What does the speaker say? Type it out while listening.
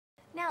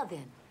Now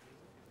then,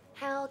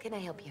 how can I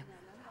help you?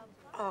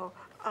 Oh,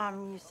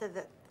 you said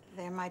that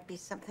there might be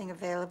something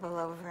available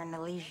over in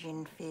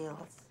Elysian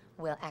Fields.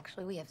 Well,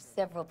 actually, we have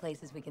several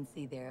places we can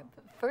see there.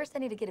 But first, I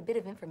need to get a bit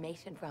of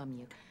information from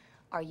you.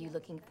 Are you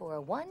looking for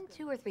a 1,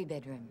 2, or 3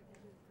 bedroom?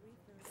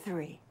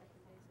 3.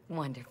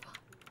 Wonderful.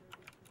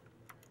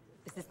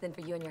 Is this then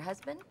for you and your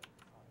husband?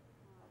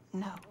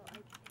 No.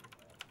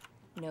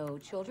 No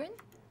children?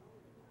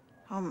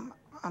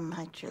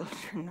 My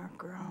children are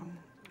grown.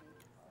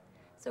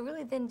 So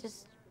really then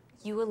just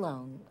you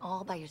alone,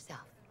 all by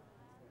yourself?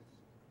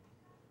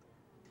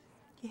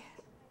 Yes.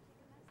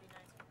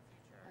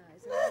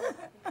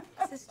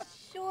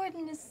 Mrs.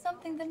 Jordan, is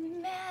something the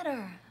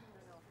matter?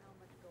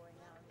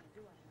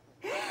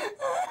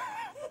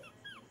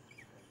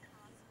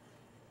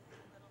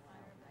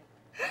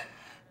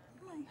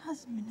 My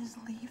husband is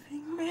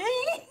leaving me.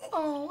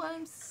 Oh,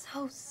 I'm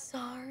so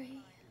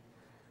sorry.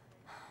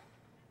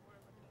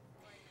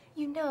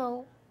 You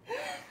know,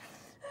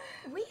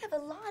 we have a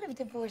lot of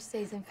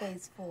divorcees in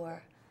Phase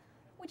 4.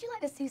 Would you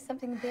like to see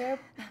something there,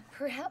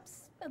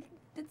 perhaps a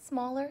bit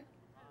smaller?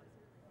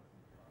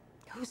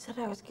 Who said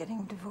I was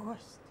getting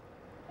divorced?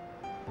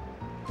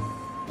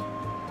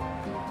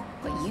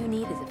 What you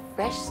need is a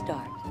fresh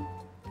start.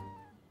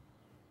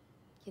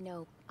 You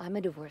know, I'm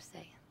a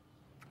divorcee.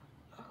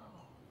 Oh.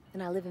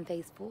 And I live in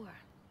Phase 4.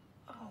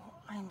 Oh,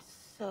 I'm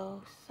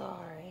so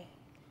sorry.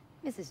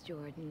 Mrs.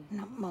 Jordan.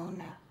 No,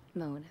 Mona.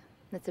 Mona.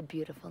 That's a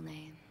beautiful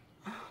name.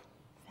 Oh,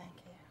 thank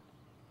you.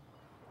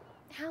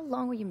 How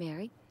long were you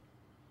married?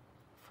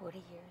 40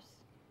 years.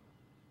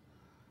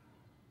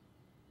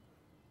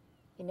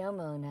 You know,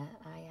 Mona,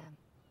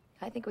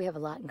 I think we have a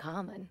lot in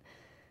common.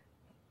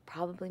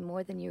 Probably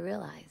more than you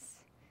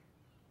realize.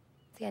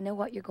 See, I know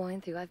what you're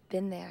going through. I've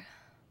been there.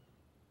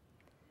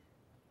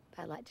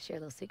 But I'd like to share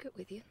a little secret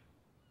with you.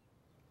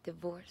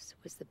 Divorce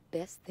was the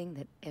best thing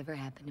that ever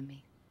happened to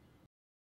me.